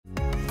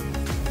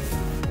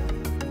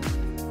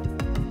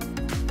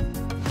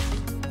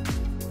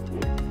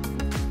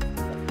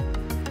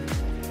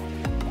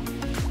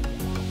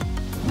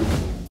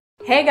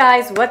Hey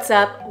guys, what's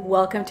up?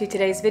 Welcome to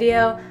today's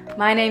video.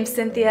 My name's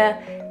Cynthia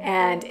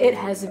and it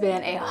has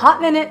been a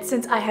hot minute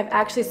since I have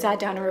actually sat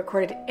down and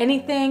recorded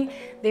anything.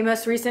 The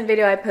most recent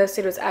video I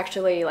posted was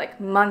actually like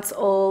months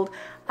old.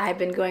 I've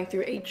been going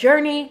through a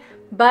journey,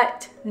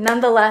 but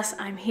nonetheless,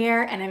 I'm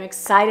here and I'm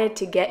excited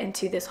to get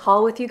into this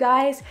haul with you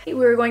guys.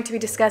 We're going to be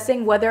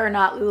discussing whether or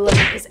not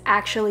Lululemon is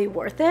actually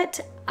worth it.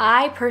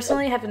 I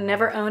personally have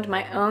never owned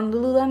my own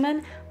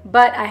Lululemon,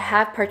 but I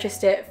have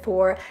purchased it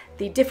for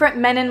the different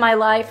men in my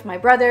life, my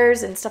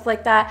brothers and stuff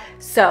like that.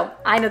 So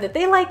I know that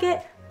they like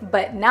it,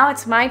 but now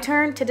it's my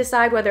turn to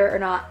decide whether or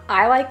not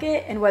I like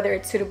it and whether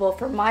it's suitable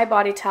for my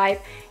body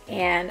type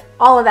and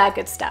all of that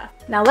good stuff.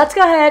 Now let's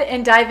go ahead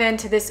and dive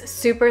into this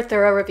super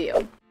thorough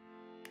review.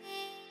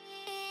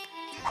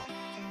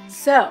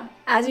 So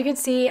as you can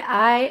see,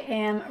 I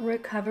am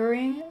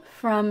recovering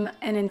from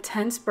an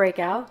intense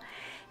breakout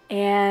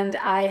and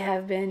I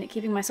have been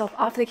keeping myself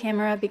off the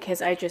camera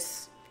because I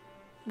just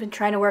been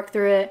trying to work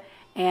through it,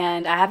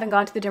 and I haven't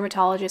gone to the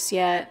dermatologist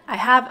yet. I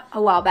have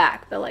a while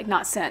back, but like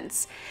not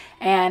since.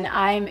 And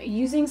I'm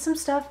using some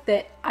stuff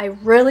that I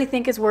really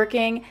think is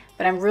working,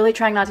 but I'm really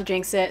trying not to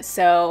jinx it,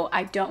 so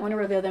I don't want to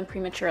reveal them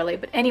prematurely.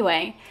 But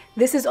anyway,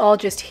 this is all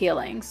just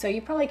healing, so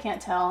you probably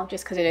can't tell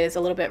just because it is a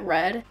little bit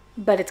red,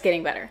 but it's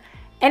getting better.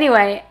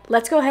 Anyway,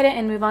 let's go ahead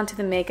and move on to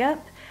the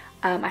makeup.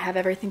 I have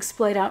everything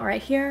splayed out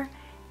right here.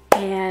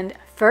 And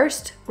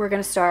first, we're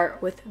gonna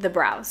start with the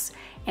brows.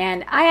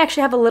 And I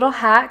actually have a little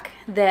hack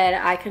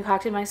that I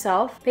concocted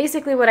myself.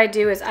 Basically what I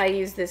do is I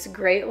use this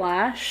Great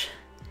Lash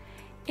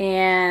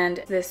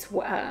and this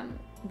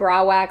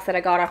brow wax that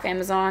I got off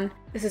Amazon.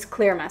 This is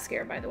clear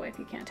mascara, by the way, if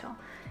you can't tell.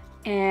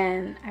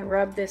 And I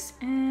rub this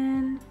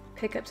in,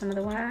 pick up some of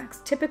the wax.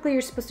 Typically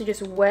you're supposed to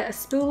just wet a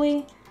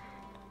spoolie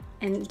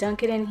and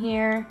dunk it in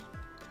here,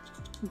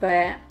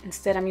 but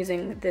instead I'm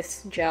using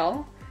this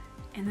gel.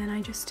 And then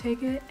I just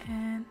take it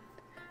and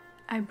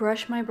I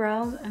brush my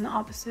brows in the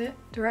opposite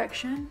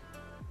direction.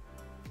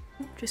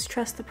 Just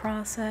trust the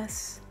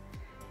process.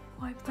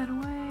 Wipe that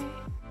away.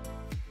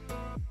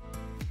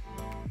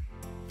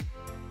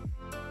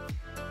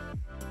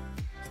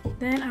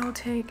 Then I will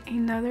take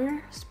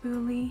another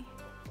spoolie,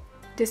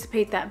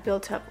 dissipate that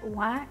built up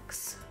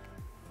wax.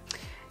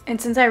 And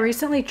since I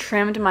recently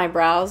trimmed my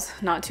brows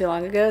not too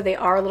long ago, they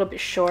are a little bit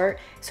short,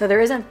 so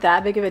there isn't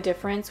that big of a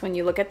difference when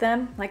you look at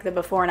them, like the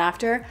before and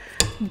after.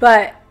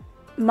 But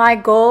my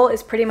goal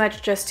is pretty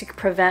much just to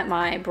prevent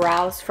my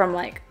brows from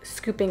like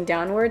scooping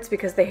downwards,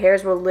 because the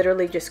hairs will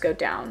literally just go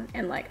down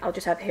and like I'll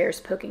just have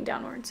hairs poking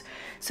downwards.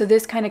 So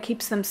this kind of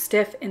keeps them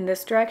stiff in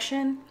this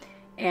direction,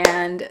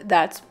 and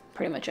that's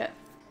pretty much it.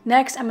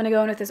 Next, I'm gonna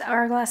go in with this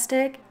hourglass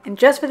stick, and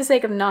just for the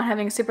sake of not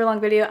having a super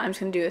long video, I'm just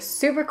gonna do a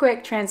super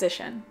quick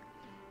transition.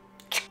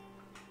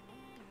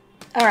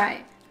 All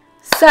right,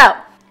 so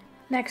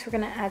next we're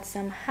gonna add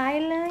some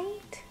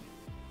highlight.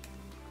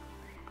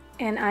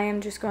 And I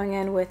am just going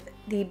in with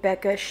the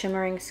Becca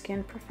Shimmering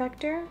Skin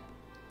Perfector.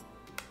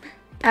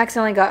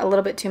 Accidentally got a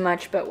little bit too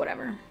much, but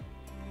whatever.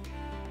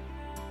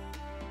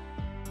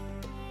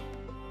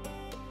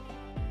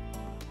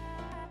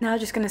 Now I'm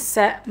just gonna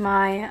set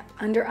my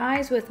under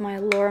eyes with my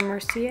Laura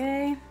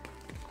Mercier.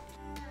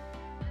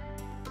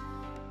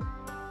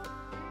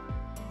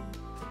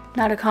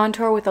 Now to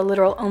contour with a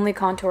literal only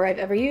contour I've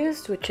ever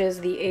used, which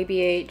is the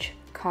ABH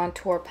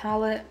Contour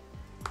Palette.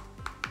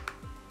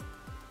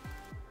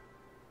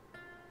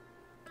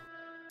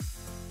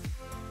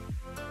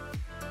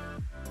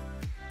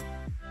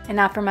 And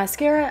now for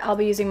mascara, I'll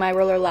be using my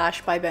Roller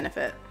Lash by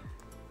Benefit.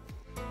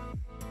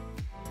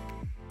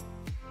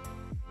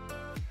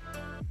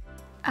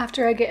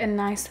 After I get a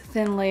nice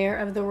thin layer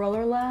of the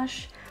Roller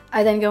Lash,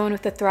 I then go in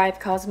with the Thrive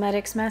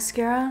Cosmetics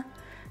mascara,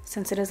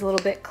 since it is a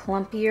little bit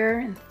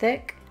clumpier and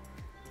thick,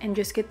 and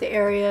just get the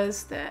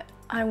areas that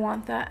I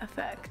want that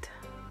effect.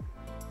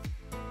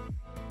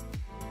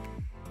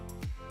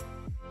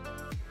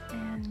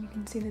 And you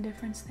can see the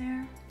difference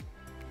there.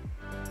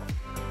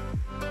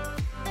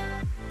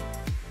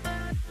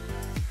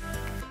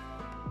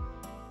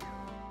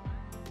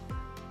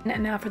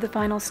 And now for the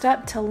final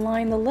step, to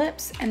line the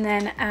lips and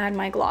then add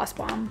my gloss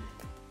bomb.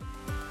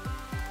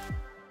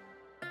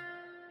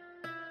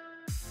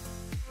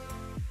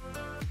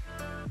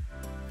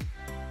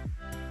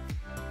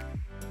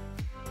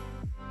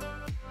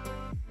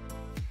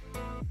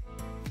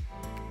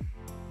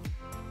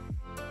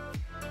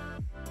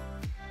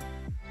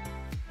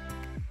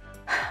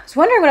 I was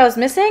wondering what I was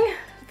missing.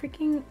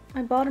 Freaking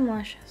my bottom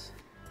lashes.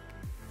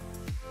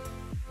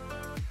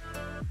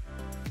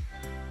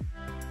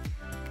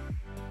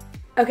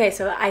 Okay,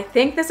 so I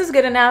think this is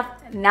good enough.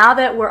 Now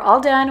that we're all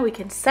done, we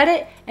can set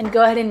it and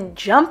go ahead and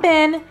jump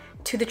in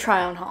to the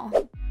try-on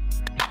haul.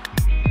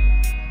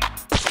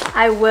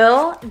 I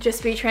will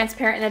just be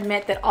transparent and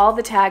admit that all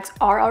the tags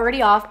are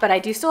already off, but I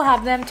do still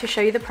have them to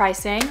show you the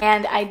pricing.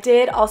 And I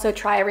did also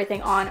try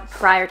everything on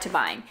prior to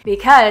buying,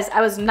 because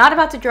I was not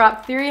about to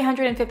drop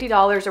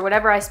 $350 or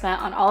whatever I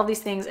spent on all of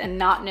these things and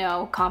not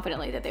know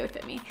confidently that they would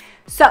fit me.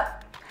 So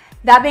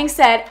that being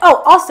said,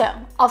 oh,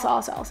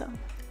 also,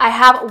 I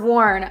have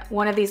worn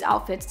one of these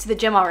outfits to the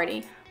gym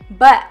already,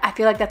 but I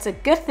feel like that's a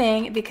good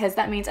thing because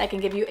that means I can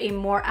give you a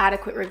more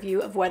adequate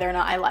review of whether or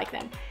not I like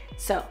them.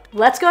 So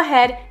let's go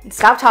ahead and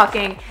stop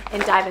talking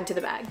and dive into the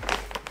bag.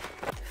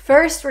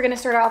 First, we're gonna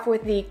start off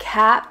with the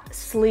cap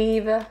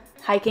sleeve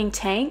hiking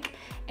tank,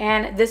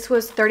 and this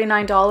was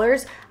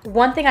 $39.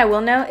 One thing I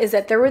will note is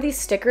that there were these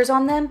stickers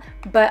on them,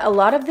 but a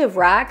lot of the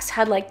racks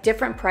had like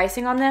different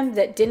pricing on them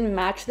that didn't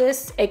match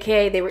this,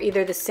 aka they were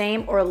either the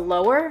same or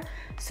lower.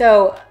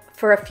 So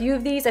for a few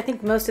of these, I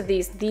think most of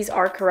these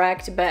are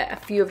correct, but a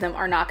few of them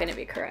are not gonna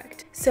be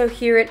correct. So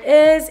here it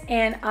is,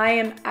 and I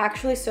am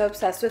actually so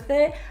obsessed with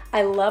it.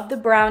 I love the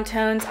brown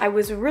tones. I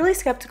was really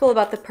skeptical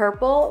about the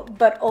purple,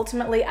 but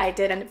ultimately I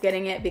did end up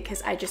getting it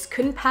because I just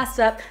couldn't pass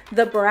up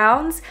the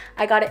browns.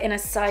 I got it in a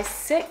size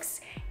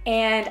 6,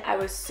 and I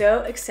was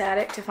so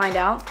ecstatic to find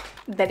out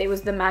that it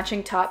was the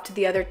matching top to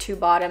the other 2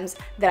 bottoms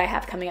that I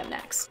have coming up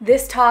next.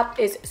 This top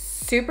is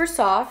super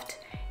soft.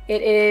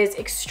 It is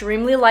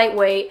extremely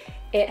lightweight.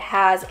 It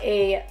has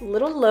a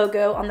little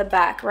logo on the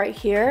back right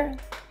here,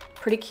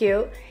 pretty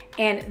cute.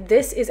 And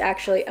this is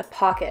actually a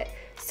pocket.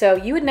 So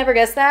you would never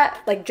guess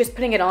that, like just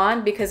putting it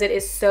on, because it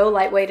is so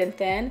lightweight and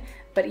thin,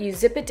 but you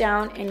zip it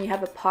down and you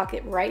have a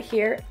pocket right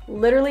here.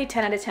 Literally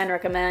 10 out of 10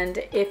 recommend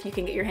if you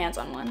can get your hands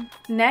on one.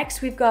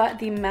 Next, we've got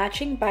the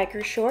matching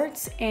biker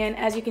shorts. And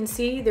as you can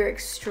see, they're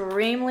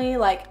extremely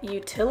like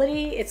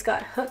utility. It's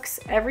got hooks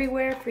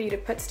everywhere for you to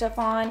put stuff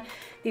on.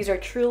 These are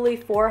truly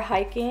for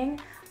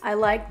hiking. I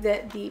like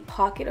that the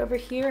pocket over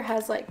here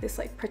has like this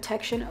like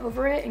protection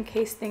over it in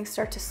case things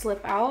start to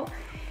slip out.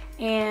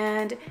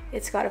 And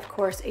it's got, of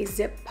course, a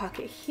zip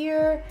pocket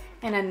here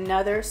and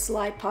another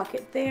slide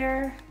pocket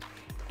there,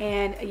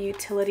 and a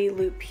utility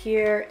loop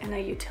here and a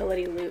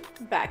utility loop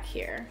back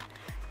here.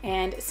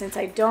 And since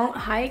I don't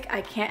hike, I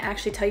can't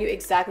actually tell you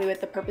exactly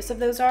what the purpose of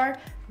those are,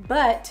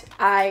 but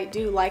I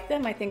do like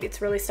them. I think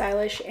it's really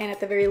stylish, and at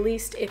the very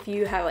least, if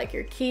you have like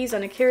your keys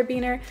on a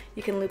carabiner,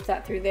 you can loop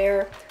that through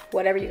there,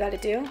 whatever you got to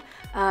do.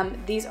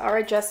 These are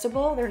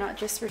adjustable. They're not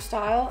just for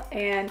style,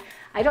 and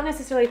I don't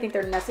necessarily think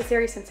they're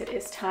necessary since it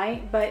is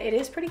tight, but it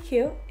is pretty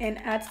cute and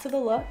adds to the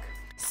look.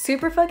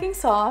 Super fucking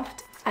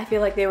soft. I feel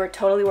like they were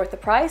totally worth the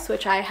price,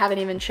 which I haven't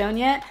even shown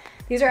yet.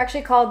 These are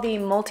actually called the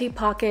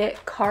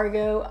multi-pocket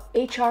cargo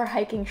HR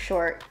hiking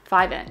short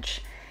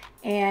 5-inch.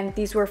 And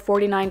these were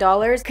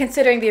 $49.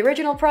 Considering the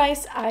original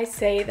price, I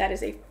say that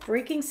is a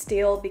freaking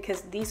steal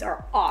because these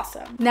are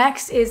awesome.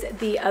 Next is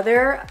the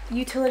other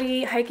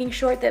utility hiking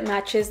short that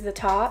matches the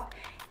top.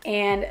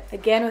 And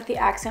again, with the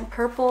accent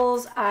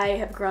purples, I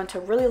have grown to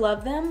really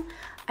love them.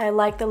 I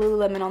like the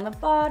lululemon on the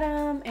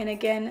bottom, and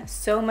again,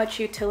 so much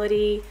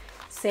utility.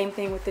 Same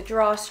thing with the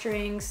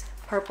drawstrings,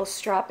 purple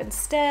strap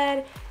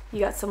instead.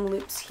 You got some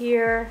loops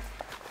here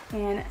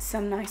and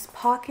some nice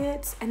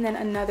pockets, and then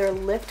another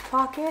lift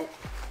pocket,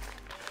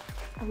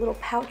 a little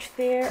pouch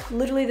there,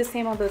 literally the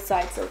same on both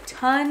sides. So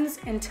tons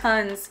and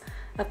tons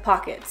of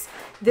pockets.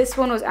 This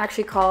one was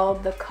actually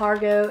called the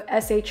Cargo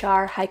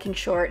SHR Hiking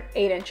Short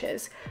 8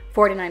 inches,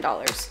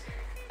 $49.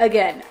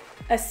 Again,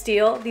 a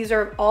steal. These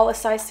are all a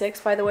size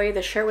 6, by the way.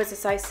 The shirt was a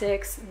size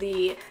 6,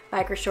 the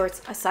biker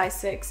shorts a size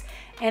 6,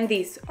 and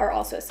these are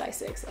also a size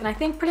 6. And I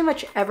think pretty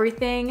much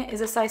everything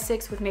is a size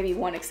 6 with maybe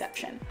one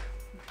exception.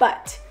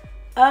 But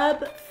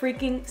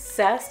freaking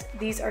cessed.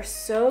 These are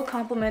so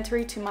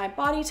complimentary to my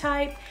body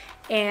type,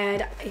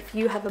 and if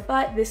you have a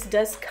butt, this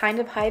does kind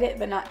of hide it,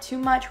 but not too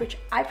much, which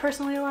I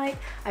personally like.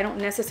 I don't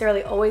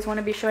necessarily always want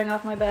to be showing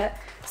off my butt,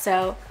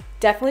 so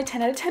definitely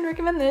 10 out of 10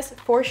 recommend this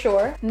for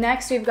sure.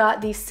 Next, we've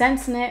got the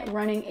Sense Knit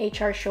running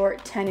HR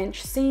short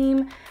 10-inch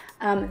seam.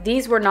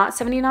 These were not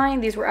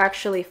 $79, these were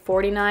actually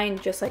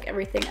 $49, just like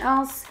everything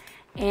else.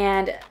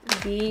 And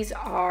these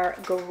are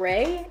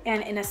gray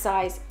and in a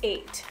size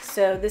 8.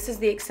 So this is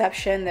the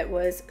exception that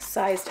was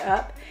sized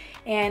up.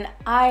 And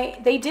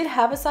they did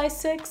have a size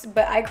 6,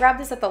 but I grabbed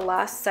this at the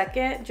last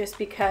second just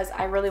because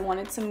I really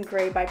wanted some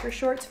gray biker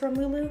shorts from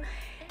Lulu.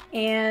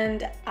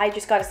 And I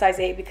just got a size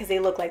 8 because they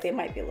look like they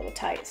might be a little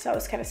tight, so I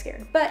was kind of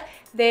scared. But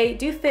they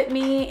do fit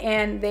me,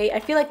 and I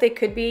feel like they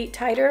could be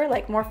tighter,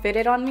 like more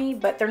fitted on me,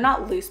 but they're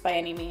not loose by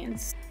any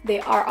means.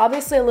 They are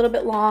obviously a little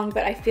bit long,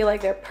 but I feel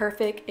like they're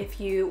perfect if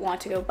you want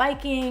to go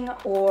biking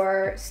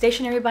or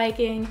stationary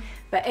biking,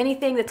 but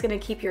anything that's gonna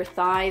keep your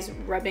thighs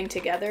rubbing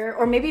together,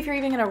 or maybe if you're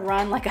even gonna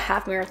run like a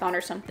half marathon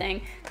or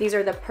something, these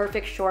are the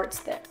perfect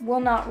shorts that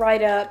will not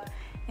ride up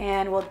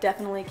and will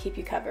definitely keep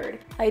you covered.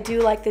 I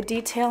do like the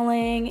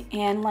detailing,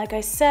 and like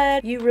I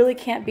said, you really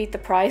can't beat the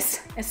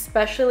price,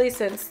 especially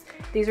since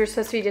these were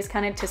supposed to be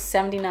discounted to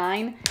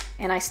 $79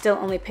 and I still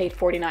only paid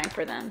 $49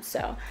 for them.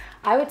 So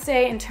I would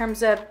say in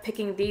terms of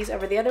picking these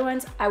over the other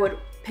ones, I would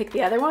pick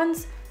the other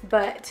ones,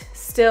 but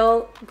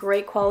still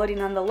great quality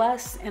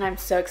nonetheless, and I'm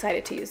so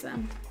excited to use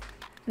them.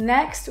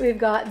 Next, we've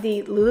got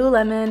the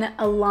Lululemon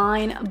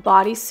Align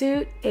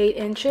bodysuit, 8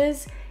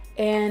 inches.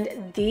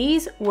 And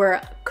these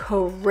were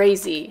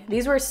crazy.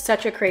 These were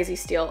such a crazy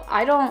steal.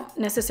 I don't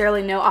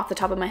necessarily know off the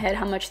top of my head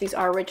how much these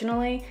are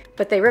originally,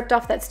 but they ripped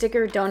off that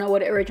sticker, don't know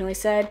what it originally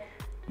said.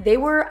 They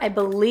were, I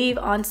believe,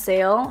 on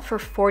sale for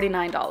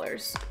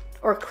 $49,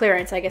 or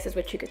clearance, I guess is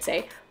what you could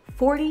say.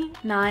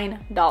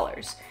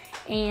 $49.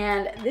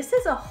 And this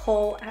is a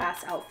whole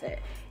ass outfit.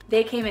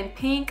 They came in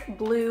pink,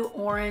 blue,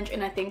 orange,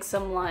 and I think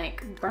some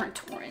like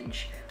burnt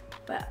orange.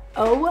 But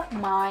oh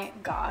my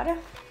God,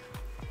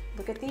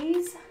 look at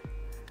these.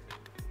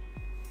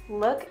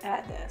 Look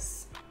at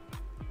this.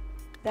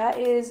 That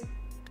is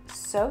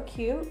so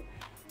cute.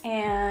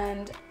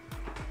 And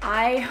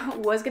I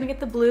was gonna get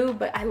the blue,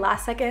 but I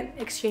last second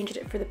exchanged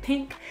it for the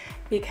pink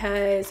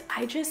because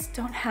I just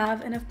don't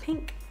have enough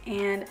pink.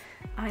 And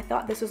I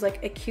thought this was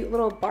like a cute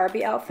little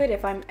Barbie outfit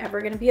if I'm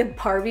ever gonna be a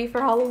Barbie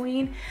for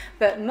Halloween,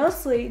 but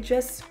mostly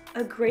just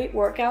a great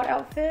workout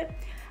outfit.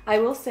 I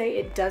will say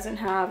it doesn't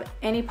have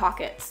any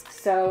pockets.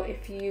 So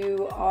if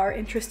you are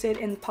interested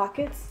in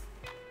pockets,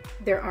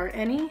 there aren't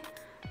any.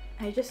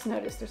 I just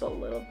noticed there's a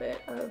little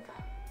bit of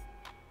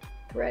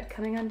thread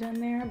coming undone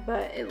there,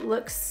 but it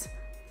looks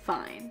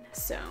fine.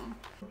 So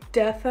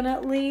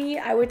definitely,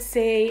 I would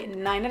say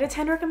 9 out of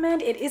 10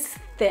 recommend. It is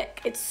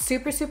thick. It's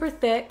super, super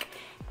thick.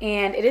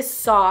 And it is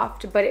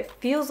soft, but it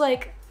feels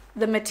like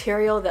the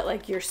material that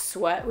like your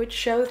sweat would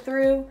show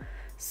through.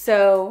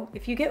 So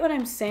if you get what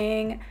I'm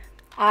saying,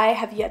 I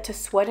have yet to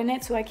sweat in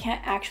it, so I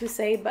can't actually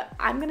say, but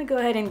I'm gonna go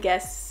ahead and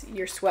guess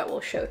your sweat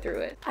will show through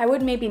it. I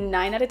would maybe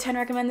 9 out of 10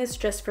 recommend this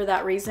just for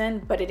that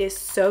reason, but it is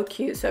so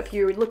cute. So if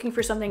you're looking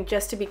for something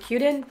just to be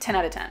cute in, 10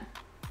 out of 10.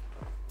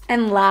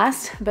 And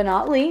last but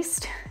not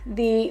least,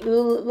 the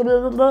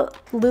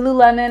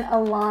Lululemon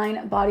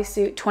Align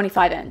bodysuit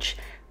 25-inch.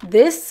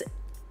 This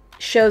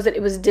shows that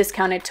it was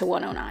discounted to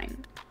 $109,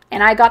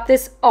 and I got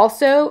this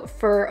also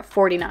for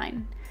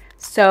 $49.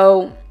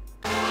 So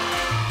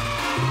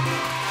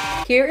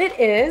here it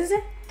is.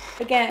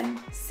 Again,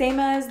 same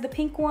as the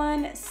pink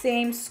one,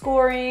 same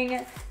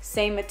scoring,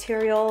 same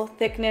material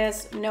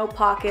thickness, no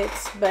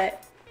pockets,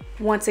 but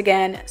once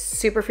again,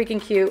 super freaking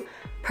cute.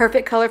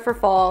 Perfect color for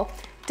fall.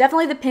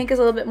 Definitely the pink is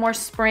a little bit more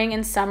spring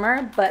and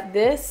summer, but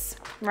this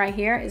right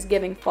here is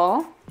giving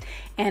fall,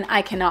 and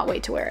I cannot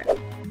wait to wear it.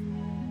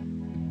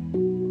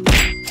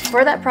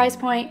 For that price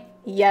point,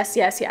 yes,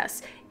 yes,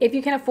 yes. If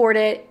you can afford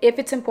it, if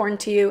it's important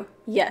to you,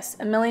 yes,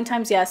 a million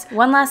times yes.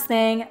 One last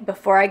thing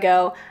before I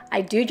go, I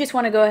do just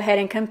want to go ahead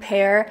and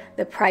compare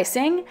the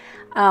pricing.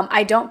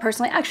 I don't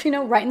personally actually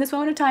know right in this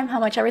moment of time how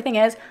much everything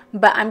is,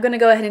 but I'm going to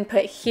go ahead and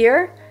put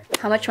here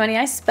how much money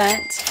I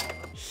spent,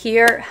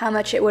 here how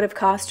much it would have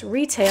cost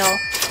retail,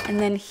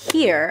 and then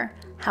here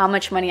how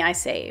much money I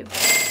saved.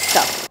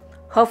 So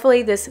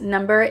hopefully this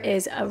number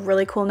is a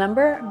really cool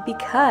number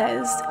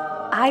because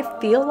I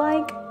feel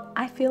like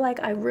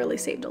I really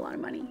saved a lot of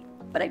money,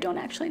 but I don't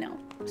actually know.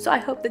 So I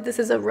hope that this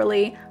is a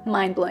really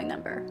mind-blowing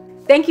number.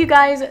 Thank you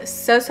guys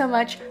so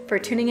much for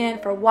tuning in,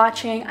 for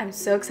watching. I'm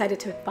so excited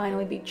to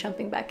finally be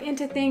jumping back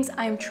into things.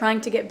 I'm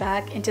trying to get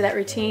back into that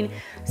routine,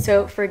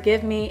 so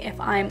forgive me if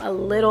I'm a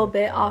little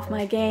bit off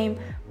my game,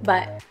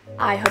 but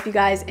I hope you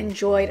guys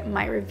enjoyed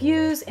my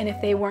reviews, and if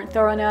they weren't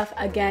thorough enough,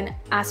 again,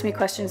 ask me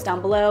questions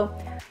down below.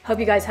 Hope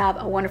you guys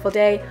have a wonderful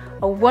day,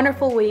 a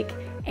wonderful week,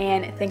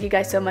 and thank you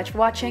guys so much for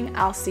watching.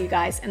 I'll see you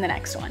guys in the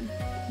next one.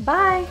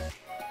 Bye!